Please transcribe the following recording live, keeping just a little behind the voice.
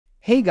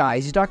Hey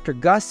guys, Dr.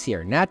 Gus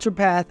here,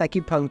 naturopath,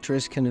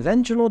 acupuncturist,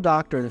 conventional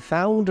doctor, and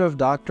founder of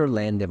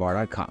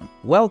drlandevara.com.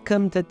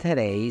 Welcome to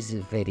today's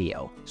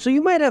video. So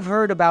you might have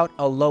heard about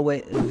aloe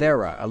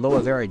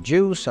vera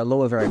juice,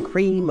 aloe vera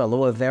cream,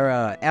 aloe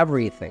vera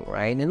everything,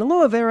 right? And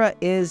aloe vera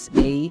is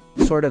a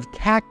sort of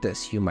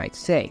cactus, you might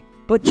say.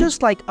 But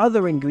just like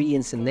other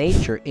ingredients in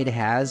nature, it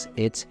has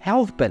its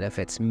health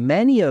benefits,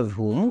 many of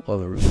whom,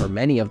 or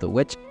many of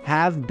which,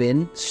 have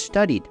been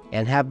studied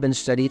and have been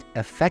studied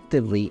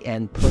effectively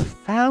and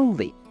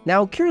profoundly.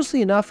 Now,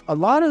 curiously enough, a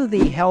lot of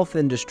the health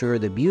industry or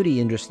the beauty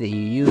industry that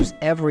you use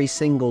every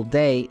single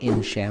day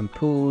in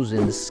shampoos,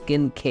 in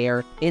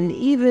skincare, in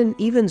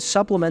even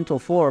supplemental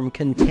form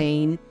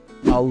contain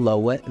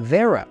aloe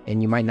vera,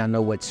 and you might not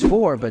know what's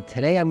for, but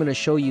today I'm going to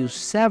show you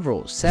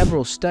several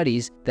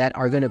studies that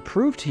are going to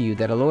prove to you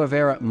that aloe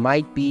vera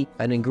might be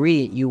an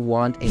ingredient you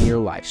want in your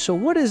life. So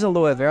what is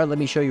aloe vera? Let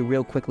me show you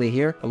real quickly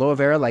here. Aloe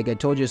vera, like I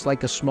told you, is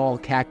like a small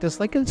cactus,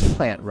 like it's a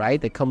plant,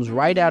 right? That comes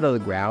right out of the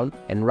ground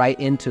and right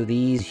into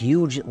these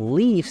huge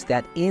leaves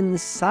that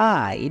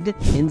inside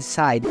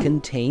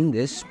contain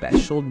this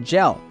special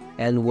gel.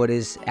 And what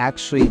is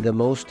actually the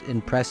most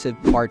impressive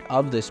part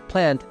of this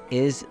plant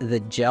is the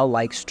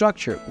gel-like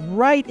structure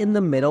right in the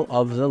middle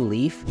of the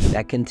leaf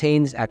that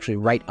contains, actually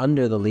right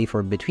under the leaf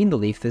or between the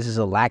leaf. This is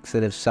a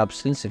laxative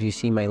substance, if you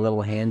see my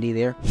little handy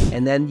there.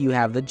 And then you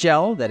have the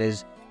gel that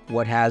is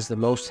what has the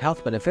most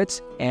health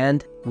benefits,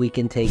 and we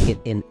can take it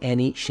in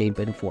any shape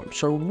and form.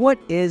 So what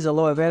is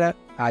aloe vera?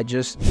 I had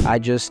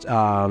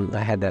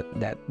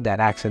that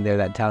accent there,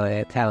 that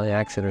Italian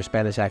accent or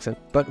Spanish accent.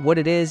 But what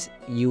it is,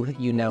 you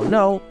now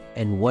know,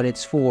 and what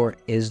it's for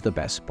is the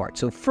best part.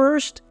 So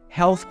first,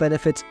 health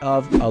benefits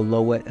of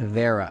aloe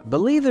vera.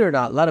 Believe it or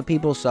not, a lot of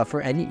people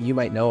suffer, and you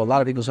might know, a lot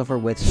of people suffer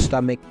with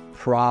stomach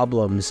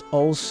problems,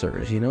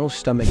 ulcers,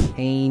 stomach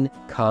pain,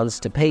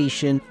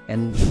 constipation,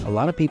 and a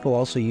lot of people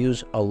also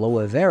use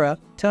aloe vera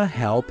to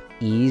help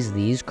ease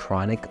these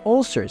chronic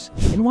ulcers.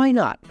 And why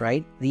not,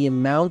 right? The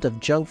amount of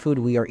junk food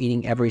we are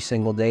eating every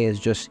single day is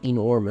just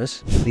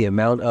enormous. The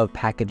amount of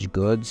packaged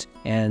goods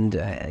and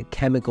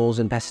chemicals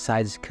and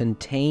pesticides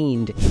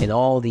contained in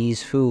all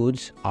these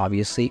foods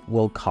obviously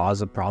will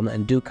cause a problem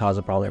and do cause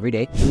a problem every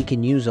day. We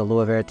can use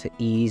aloe vera to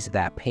ease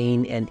that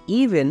pain, and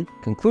even,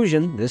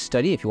 conclusion, this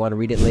study, if you want to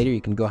read it later,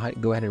 you can go ahead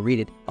and read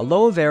it.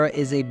 Aloe vera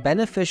is a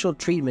beneficial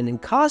treatment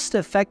and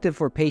cost-effective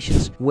for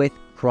patients with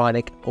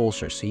chronic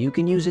ulcers. So you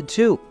can use it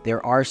too.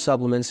 There are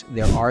supplements,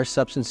 there are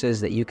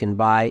substances that you can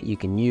buy, you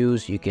can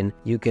use, you can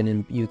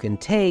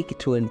take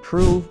to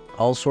improve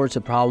all sorts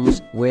of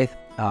problems with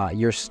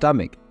your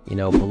stomach.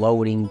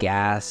 Bloating,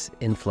 gas,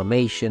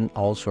 inflammation,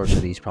 all sorts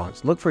of these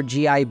problems. Look for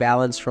GI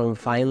Balance from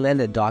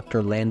Fineland at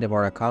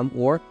drlandevara.com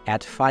or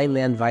at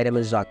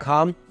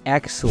finelandvitamins.com.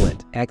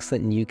 Excellent,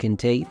 and you can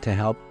take to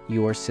help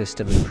your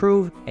system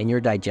improve and your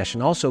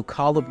digestion. Also,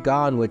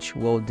 Gone, which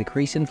will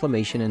decrease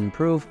inflammation and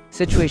improve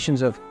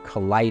situations of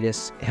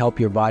colitis, help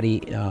your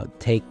body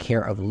take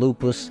care of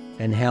lupus,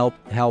 and help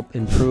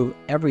improve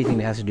everything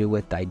that has to do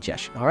with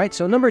digestion. All right,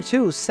 so number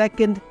two,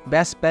 second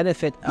best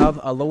benefit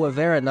of aloe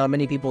vera. Not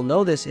many people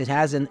know this. It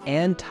has an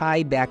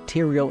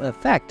antibacterial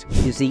effect.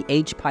 You see,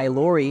 H.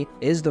 pylori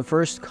is the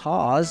first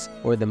cause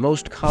or the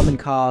most common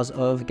cause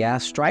of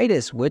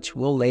gastritis, which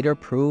will later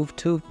prove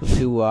to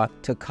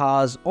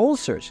cause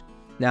ulcers.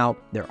 Now,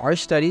 there are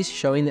studies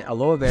showing that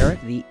aloe vera,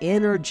 the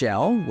inner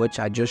gel, which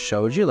I just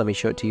showed you, let me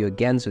show it to you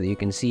again so that you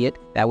can see it.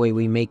 That way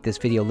we make this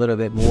video a little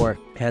bit more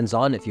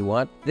hands-on if you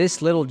want.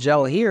 This little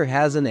gel here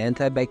has an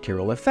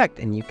antibacterial effect,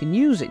 and you can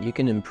use it. You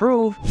can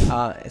improve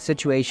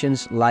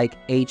situations like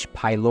H.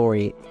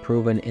 pylori,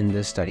 proven in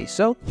this study.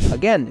 So,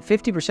 again,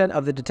 50%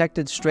 of the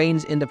detected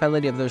strains,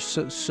 independently of their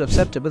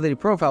susceptibility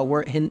profile,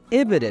 were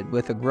inhibited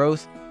with the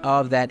growth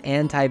of that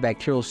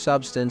antibacterial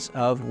substance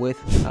of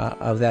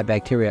that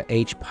bacteria,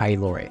 H.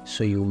 pylori.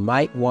 So you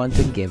might want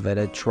to give it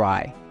a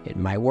try. It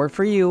might work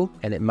for you,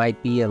 and it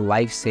might be a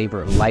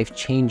lifesaver, life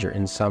changer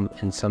in some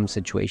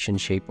situation,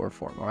 shape, or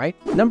form. All right.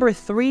 Number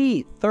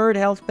three, third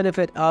health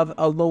benefit of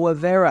aloe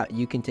vera.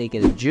 You can take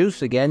it as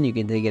juice again. You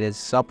can take it as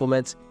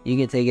supplements. You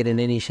can take it in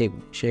any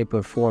shape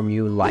or form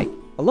you like.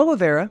 Aloe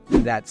vera,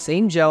 that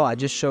same gel I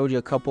just showed you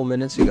a couple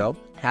minutes ago,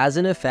 has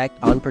an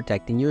effect on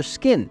protecting your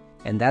skin.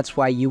 And that's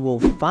why you will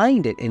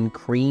find it in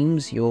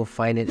creams. You'll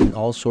find it in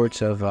all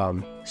sorts of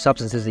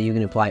substances that you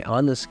can apply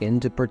on the skin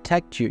to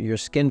protect your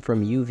skin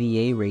from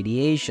UVA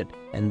radiation.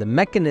 And the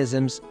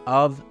mechanisms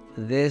of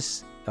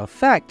this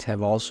effect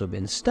have also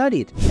been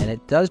studied, and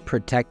it does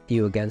protect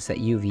you against that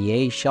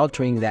UVA,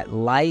 sheltering that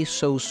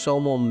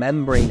lysosomal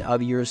membrane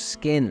of your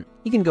skin.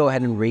 You can go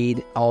ahead and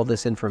read all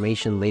this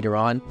information later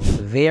on.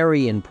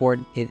 Very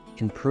important. It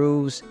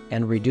improves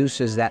and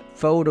reduces that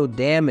photo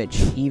damage,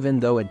 even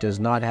though it does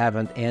not have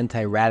an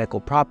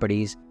anti-radical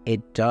properties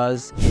it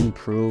does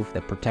improve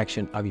the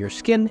protection of your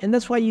skin, and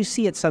that's why you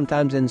see it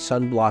sometimes in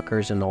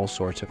sunblockers and all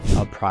sorts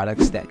of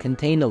products that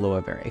contain aloe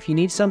vera. If you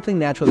need something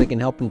natural that can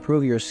help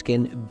improve your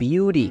skin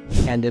beauty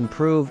and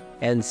improve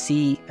and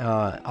see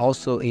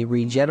also a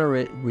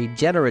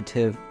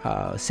regenerative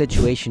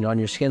situation on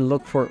your skin,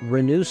 look for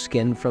Renew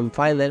Skin from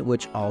Finland,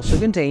 which also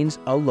contains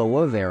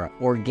aloe vera,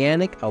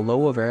 organic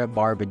aloe vera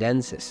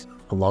barbadensis,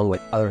 along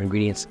with other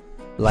ingredients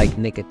like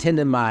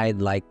nicotinamide,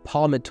 like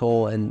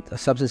palmitoyl, and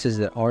substances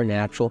that are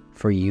natural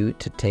for you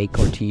to take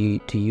or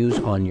to use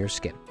on your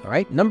skin. All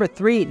right, number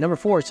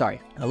four,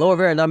 aloe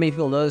vera, not many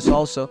people know this,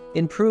 also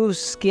improves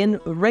skin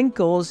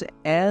wrinkles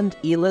and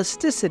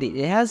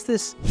elasticity. It has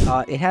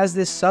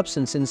this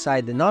substance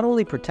inside that not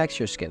only protects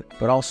your skin,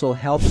 but also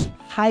helps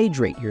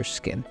hydrate your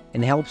skin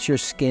and helps your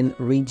skin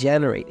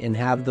regenerate and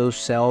have those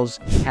cells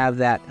have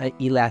that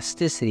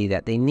elasticity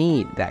that they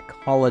need, that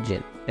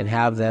collagen, and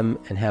have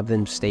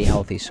them stay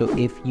healthy. So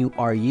if you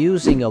are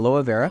using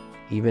aloe vera,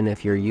 even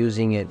if you're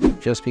using it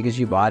just because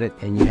you bought it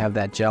and you have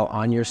that gel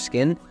on your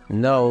skin,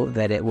 know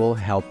that it will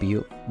help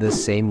you the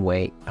same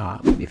way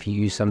if you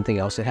use something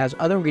else. It has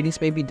other ingredients,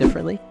 maybe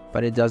differently,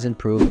 but it does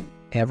improve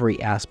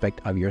every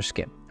aspect of your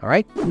skin. All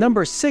right,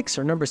 number 6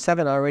 or number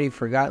 7, I already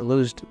forgot,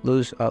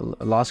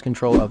 lost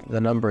control of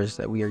the numbers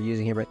that we are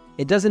using here, but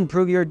it does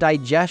improve your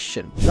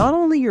digestion. Not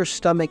only your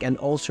stomach and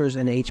ulcers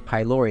and H.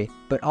 pylori,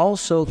 but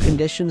also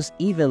conditions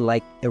even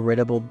like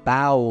irritable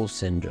bowel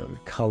syndrome,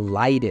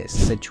 colitis,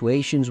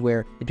 situations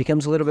where it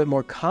becomes a little bit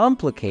more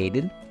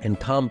complicated and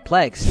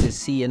complex to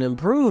see an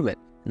improvement.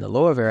 And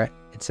aloe vera,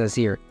 it says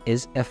here,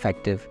 is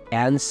effective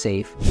and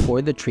safe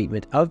for the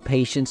treatment of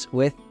patients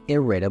with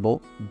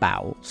irritable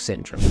bowel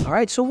syndrome. All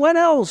right, so what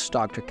else,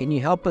 doctor? Can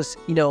you help us,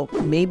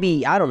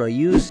 maybe, I don't know,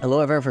 use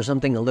aloe vera for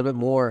something a little bit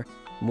more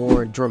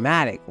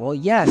dramatic? Well,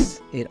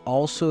 yes, it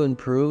also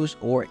improves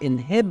or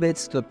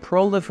inhibits the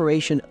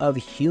proliferation of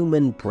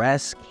human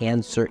breast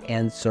cancer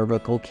and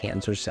cervical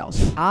cancer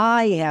cells.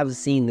 I have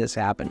seen this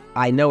happen.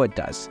 I know it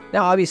does.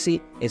 Now,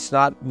 obviously, it's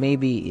not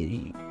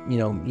maybe,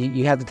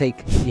 you have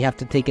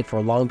to take it for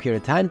a long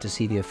period of time to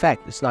see the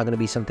effect. It's not going to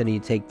be something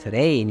you take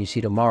today and you see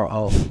tomorrow,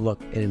 oh,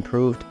 look, it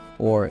improved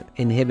or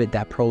inhibit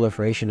that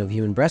proliferation of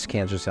human breast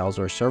cancer cells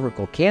or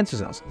cervical cancer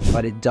cells.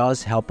 But it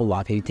does help a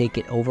lot if you take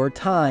it over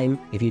time,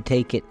 if you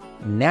take it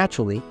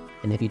naturally,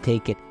 and if you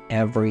take it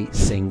every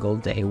single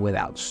day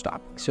without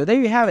stopping. So there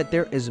you have it.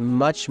 There is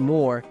much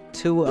more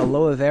to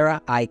aloe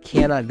vera. I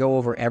cannot go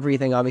over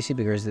everything, obviously,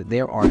 because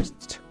there are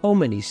so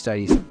many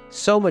studies,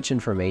 so much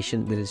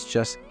information that it's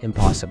just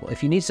impossible.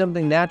 If you need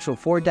something natural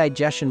for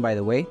digestion, by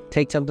the way,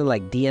 take something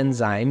like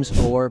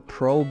D-enzymes or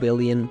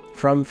Probilion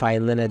from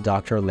Finland at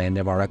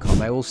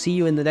drlandevar.com. I will see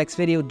you in the next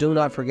video. Do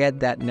not forget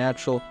that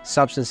natural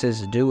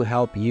substances do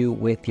help you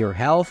with your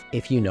health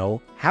if you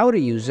know how to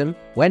use them,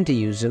 when to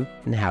use them,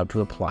 and how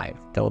to apply them.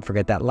 Don't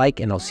forget that like,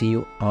 and I'll see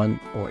you on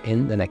or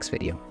in the next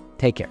video.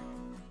 Take care.